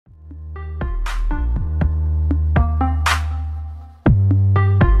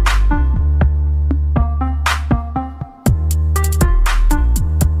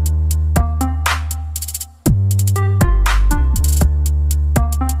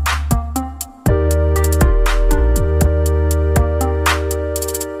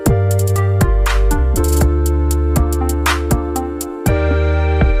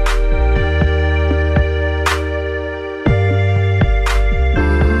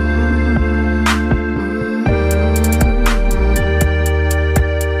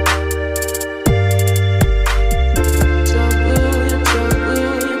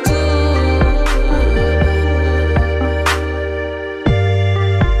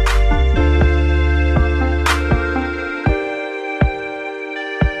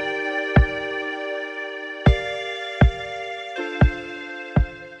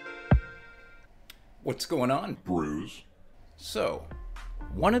What's going on, Bruise? So,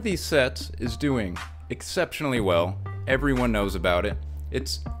 one of these sets is doing exceptionally well. Everyone knows about it.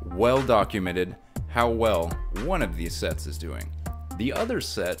 It's well documented how well one of these sets is doing. The other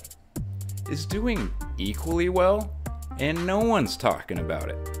set is doing equally well, and no one's talking about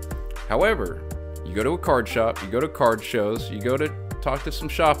it. However, you go to a card shop, you go to card shows, you go to talk to some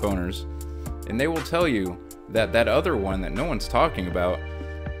shop owners, and they will tell you that that other one that no one's talking about,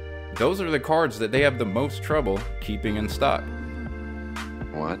 those are the cards that they have the most trouble keeping in stock.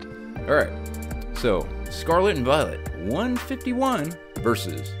 What? Alright, so Scarlet and Violet 151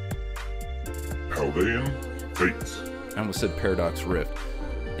 versus Paldean Fates. I almost said Paradox Rift.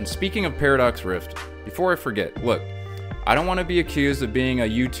 And speaking of Paradox Rift, before I forget, look, I don't want to be accused of being a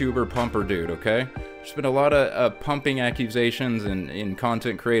YouTuber pumper dude, okay? There's been a lot of pumping accusations in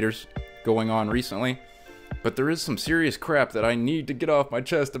content creators going on recently, but there is some serious crap that I need to get off my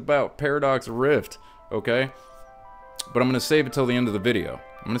chest about Paradox Rift, okay? But I'm going to save it till the end of the video.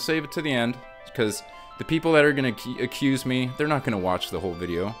 I'm going to save it to the end, because the people that are going to accuse me, they're not going to watch the whole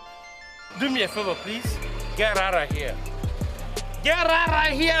video. Do me a favor, please. Get out of here. Get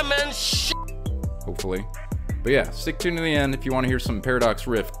out of here, man. Hopefully. But yeah, stick tuned to the end if you want to hear some Paradox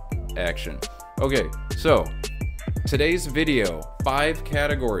Rift action. Okay, so today's video, 5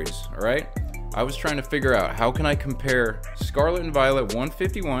 categories, alright? I was trying to figure out how can I compare Scarlet and Violet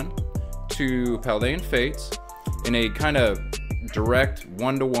 151 to Paldean Fates in a kind of direct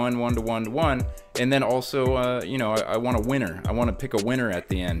 1-to-1, 1-to-1-to-1, and then also, you know, I want a winner. I want to pick a winner at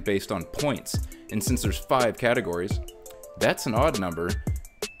the end based on points. And since there's 5 categories, that's an odd number.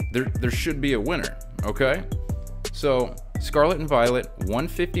 There should be a winner, okay? So, Scarlet and Violet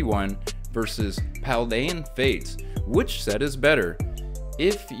 151 versus Paldean Fates. Which set is better?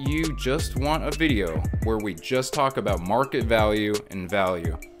 If you just want a video where we just talk about market value and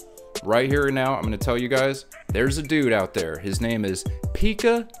value, right here and now, I'm going to tell you guys, there's a dude out there. His name is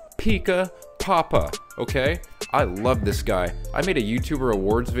Pika Papa, okay? I love this guy. I made a YouTuber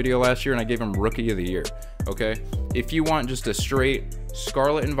awards video last year and I gave him Rookie of the Year, okay? If you want just a straight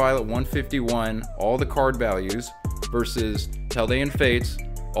Scarlet and Violet 151, all the card values, versus Paldean Fates,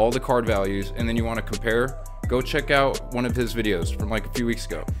 all the card values, and then you want to compare, go check out one of his videos from like a few weeks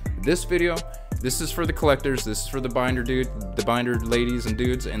ago. This video, this is for the collectors, this is for the binder ladies and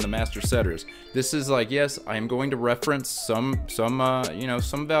dudes, and the master setters. This is like, yes, I am going to reference some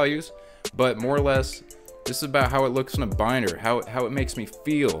values, but more or less, this is about how it looks in a binder, how it makes me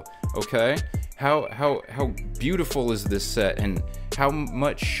feel, okay? How beautiful is this set, and how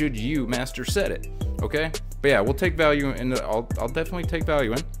much should you master set it, okay? But yeah, we'll take value, and I'll definitely take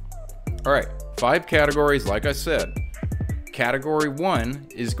value in. All right, 5 categories, like I said. Category 1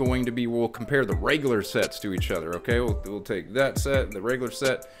 is going to be, we'll compare the regular sets to each other, okay? We'll take that set, the regular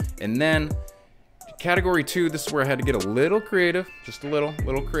set, and then category 2, this is where I had to get a little creative, just a little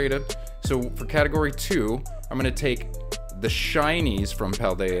creative. So for category 2, I'm gonna take the shinies from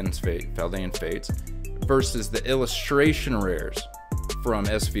Paldean Fates versus the illustration rares from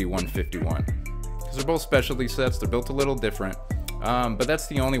SV151. Because they're both specialty sets, they're built a little different. But that's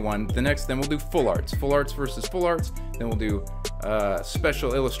the only one. Then we'll do full arts versus full arts. Then we'll do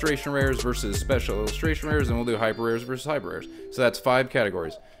special illustration rares versus special illustration rares. And we'll do hyper rares versus hyper rares. So that's 5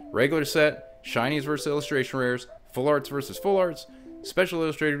 categories: regular set, shinies versus illustration rares, full arts versus full arts, special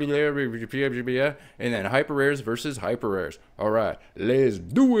illustrated, and then hyper rares versus hyper rares. All right, let's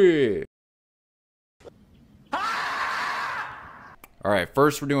do it. All right,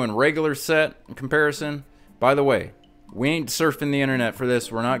 first we're doing regular set comparison. By the way, we ain't surfing the internet for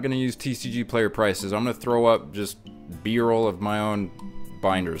this. We're not going to use TCG player prices. I'm going to throw up just B-roll of my own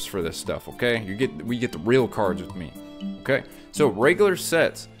binders for this stuff, okay? We get the real cards with me, okay? So regular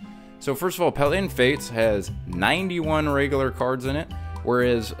sets. So first of all, Paldean Fates has 91 regular cards in it,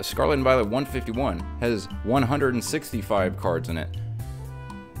 whereas Scarlet and Violet 151 has 165 cards in it.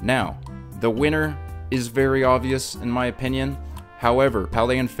 Now, the winner is very obvious in my opinion. However,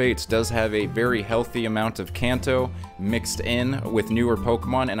 Paldean Fates does have a very healthy amount of Kanto mixed in with newer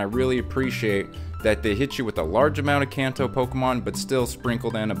Pokemon, and I really appreciate that they hit you with a large amount of Kanto Pokemon, but still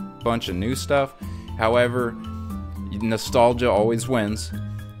sprinkled in a bunch of new stuff. However, nostalgia always wins.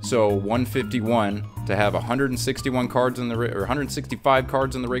 So 151 to have 161 cards in the or 165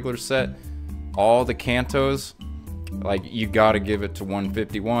 cards in the regular set, all the Kantos, like you gotta give it to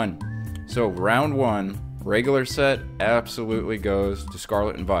 151. So round 1. Regular set absolutely goes to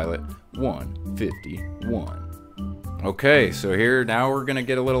Scarlet and Violet 151. Okay, so here now we're gonna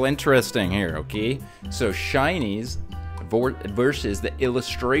get a little interesting here, okay? So shinies versus the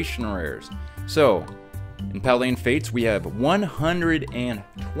illustration rares. So In Paldean Fates, we have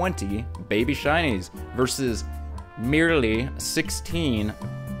 120 baby shinies versus merely 16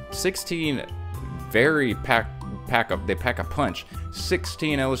 very pack a punch.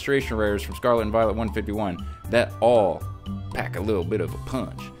 16 illustration rares from Scarlet and Violet 151 that all pack a little bit of a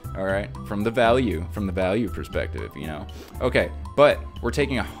punch. All right, from the value perspective, you know. Okay, but we're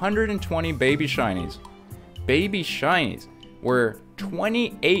taking 120 baby shinies, where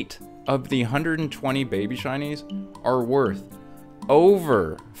 28 of the 120 baby shinies are worth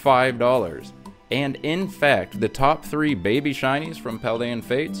over $5. And in fact, the top 3 baby shinies from Paldean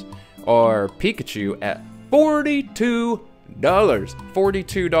Fates are Pikachu at $42.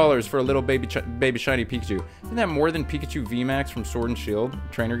 $42 for a little baby shiny Pikachu. Isn't that more than Pikachu VMAX from Sword and Shield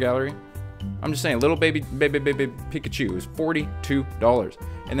Trainer Gallery? I'm just saying, little baby Pikachu is $42.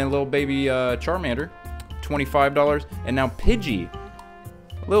 And then little baby Charmander, $25. And now Pidgey,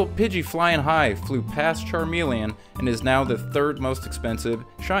 little Pidgey flying high, flew past Charmeleon and is now the 3rd most expensive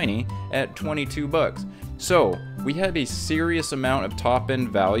shiny at $22. So we have a serious amount of top-end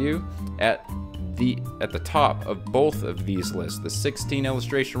value at the top of both of these lists, the 16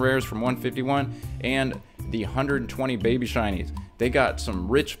 illustration rares from 151 and the 120 baby shinies. They got some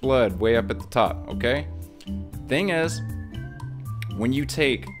rich blood way up at the top, okay? Thing is, when you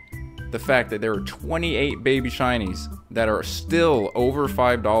take the fact that there are 28 baby shinies that are still over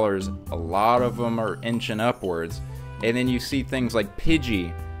 $5, a lot of them are inching upwards, and then you see things like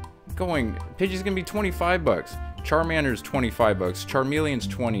Pidgey's gonna be $25, Charmander's $25, Charmeleon's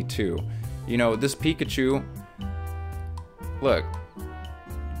 $22. You know, this Pikachu, look,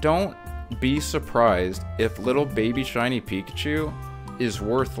 don't be surprised if little baby shiny Pikachu is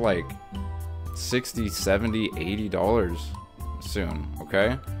worth like $60, $70, $80 soon,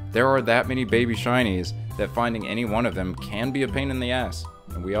 okay? There are that many baby shinies that finding any one of them can be a pain in the ass.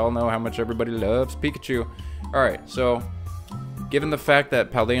 And we all know how much everybody loves Pikachu. Alright, so given the fact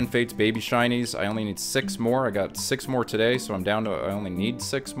that Paldean Fates baby shinies, I only need 6 more. I got 6 more today, so I'm down to I only need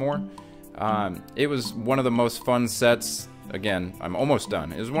 6 more. It was one of the most fun sets. Again, I'm almost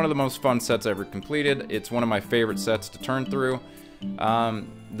done. It was one of the most fun sets I ever completed. It's one of my favorite sets to turn through.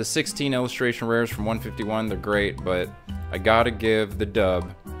 The 16 illustration rares from 151, they're great, but I gotta give the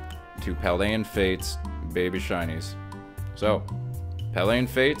dub to Paldean Fates baby shinies. So, Paldean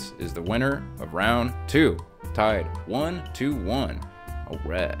Fates is the winner of round 2, tied 1-1.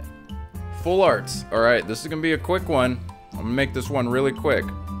 Alright. Full arts. Alright, this is gonna be a quick one. I'm gonna make this one really quick.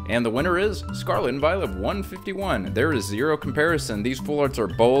 And the winner is Scarlet and Violet 151. There is zero comparison. These full arts are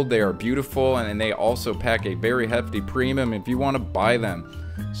bold, they are beautiful, and they also pack a very hefty premium if you want to buy them.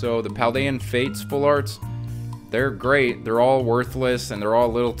 So the Paldean Fates full arts, they're great. They're all worthless, and they're all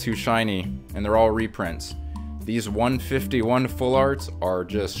a little too shiny, and they're all reprints. These 151 full arts are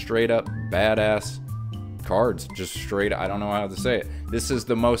just straight up badass cards. Just straight, I don't know how to say it. This is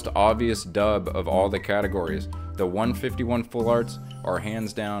the most obvious dub of all the categories. The 151 full arts are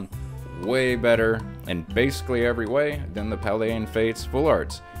hands down way better in basically every way than the Paldean Fates full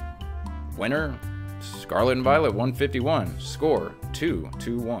arts. Winner, Scarlet and Violet 151. Score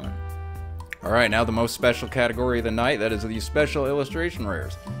 2-1. Alright, now the most special category of the night, that is the special illustration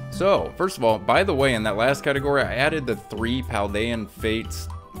rares. So, first of all, by the way, in that last category, I added the 3 Paldean Fates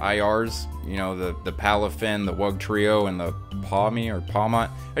IRs, you know, the Palafin, the Wug Trio, and the Palmont.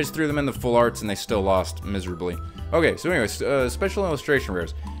 I just threw them in the full arts and they still lost miserably. Okay, so anyways, special illustration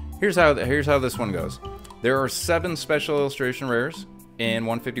rares. Here's how this one goes. There are 7 special illustration rares in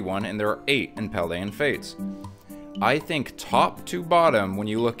 151, and there are 8 in Paldean Fates. I think top to bottom, when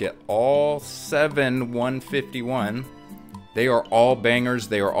you look at all 7 151, they are all bangers,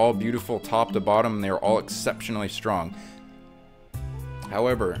 they are all beautiful top to bottom, and they are all exceptionally strong.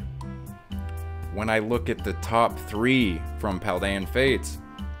 However, when I look at the top 3 from Paldean Fates,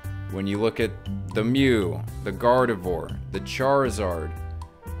 when you look at the Mew, the Gardevoir, the Charizard,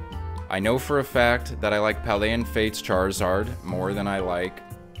 I know for a fact that I like Paldean Fates Charizard more than I like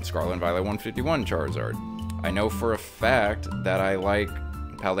Scarlet and Violet 151 Charizard. I know for a fact that I like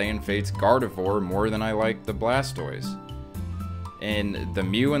Paldean Fates Gardevoir more than I like the Blastoise. And the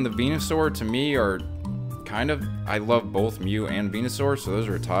Mew and the Venusaur to me are kind of, I love both Mew and Venusaur, so those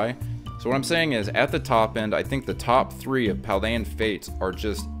are a tie. So what I'm saying is, at the top end, I think the top 3 of Paldean Fates are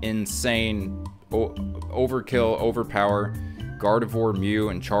just insane, overkill, overpower. Gardevoir, Mew,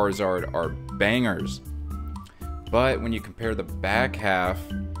 and Charizard are bangers. But when you compare the back half,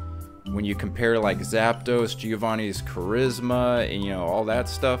 when you compare like Zapdos, Giovanni's Charisma, and you know, all that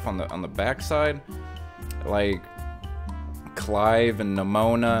stuff on the backside, like Clive and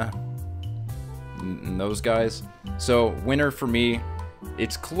Nimona and those guys. So winner for me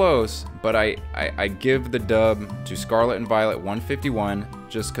It's close, but I give the dub to Scarlet and Violet 151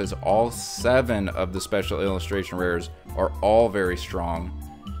 just because all 7 of the special illustration rares are all very strong.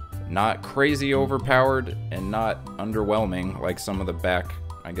 Not crazy overpowered and not underwhelming like some of the back,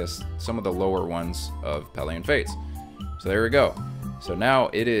 I guess, some of the lower ones of Paldean Fates. So there we go. So now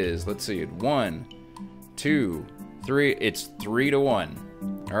it is, let's see, 1, 2, 3, it's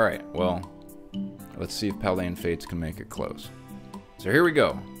 3-1. All right, well, let's see if Paldean Fates can make it close. So here we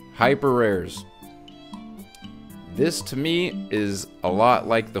go, hyper rares. This to me is a lot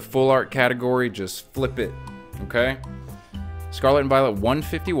like the full art category, just flip it, okay? Scarlet and Violet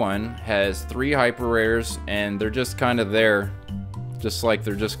 151 has 3 hyper rares, and they're just kind of there. Just like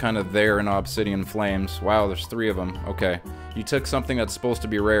they're just kind of there in Obsidian Flames. Wow, there's 3 of them. Okay. You took something that's supposed to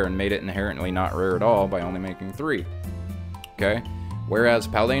be rare and made it inherently not rare at all by only making 3. Okay? Whereas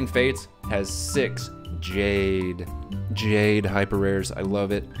Paldean Fates has 6 Jade. Jade hyper rares. I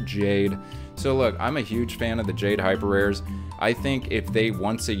love it. Jade. So look, I'm a huge fan of the Jade hyper rares. I think if they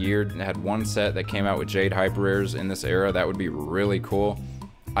once a year had one set that came out with Jade hyper rares in this era, that would be really cool.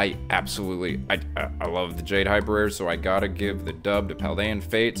 I love the Jade hyper rares, so I gotta give the dub to Paldean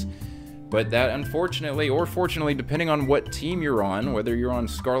Fates. But that, unfortunately, or fortunately, depending on what team you're on, whether you're on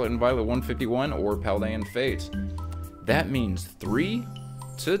Scarlet and Violet 151 or Paldean Fates, that means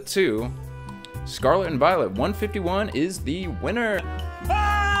 3-2. Scarlet and Violet 151 is the winner.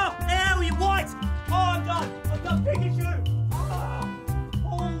 Oh, Ellie, what? Oh, I'm done Pikachu. Oh,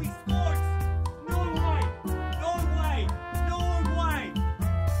 holy sports. No way.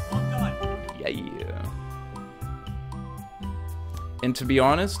 I'm done. Yeah. And to be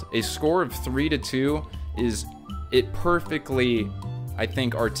honest, a score of 3-2 is, it perfectly, I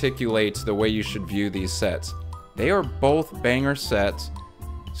think, articulates the way you should view these sets. They are both banger sets.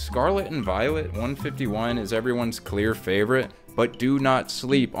 Scarlet and Violet 151 is everyone's clear favorite, but do not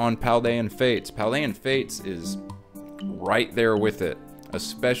sleep on Paldean Fates. Paldean Fates is right there with it,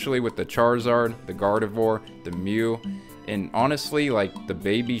 especially with the Charizard, the Gardevoir, the Mew, and honestly, like the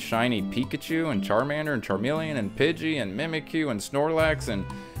baby shiny Pikachu and Charmander and Charmeleon and Pidgey and Mimikyu and Snorlax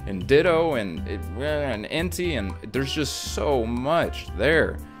and Ditto and Entei, and there's just so much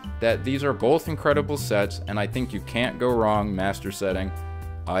there that these are both incredible sets, and I think you can't go wrong master setting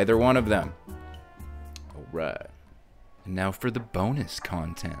either one of them. All right, and now for the bonus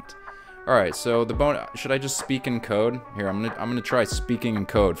content. All right, so the bonus, should I just speak in code? Here, I'm gonna try speaking in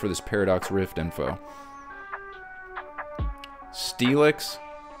code for this Paradox Rift info. Steelix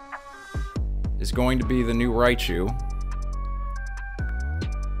is going to be the new Raichu.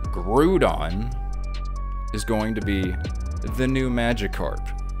 Groudon is going to be the new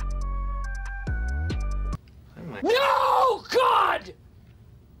Magikarp. No, God!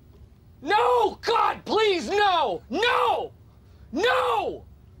 No, God, please, no! No! No!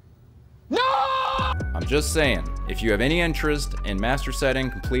 No! I'm just saying, if you have any interest in master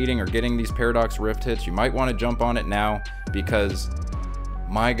setting, completing, or getting these Paradox Rift hits, you might want to jump on it now, because,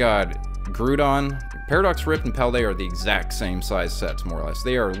 my God, Groudon, Paradox Rift and Paldean are the exact same size sets, more or less.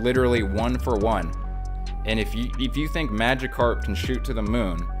 They are literally 1 for 1. And if you think Magikarp can shoot to the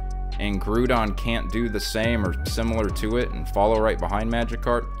moon, and Groudon can't do the same or similar to it and follow right behind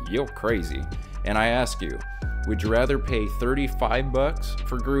Magikarp, you're crazy. And I ask you, would you rather pay 35 bucks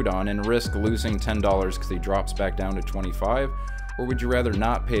for Groudon and risk losing $10 because he drops back down to 25? Or would you rather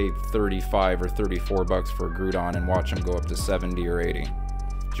not pay 35 or 34 bucks for a Groudon and watch him go up to 70 or 80?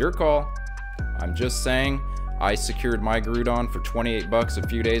 It's your call. I'm just saying, I secured my Groudon for 28 bucks a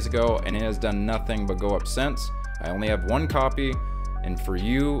few days ago, and it has done nothing but go up since. I only have 1 copy, and for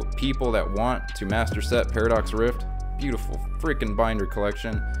you people that want to master set Paradox Rift, beautiful freaking binder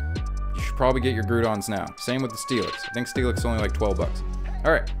collection, you should probably get your Groudons now. Same with the Steelix. I think Steelix is only like 12 bucks.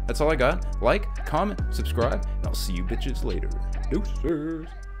 All right, that's all I got. Like, comment, subscribe, and I'll see you bitches later. Deuces.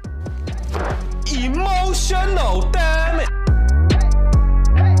 Emotional, damn it!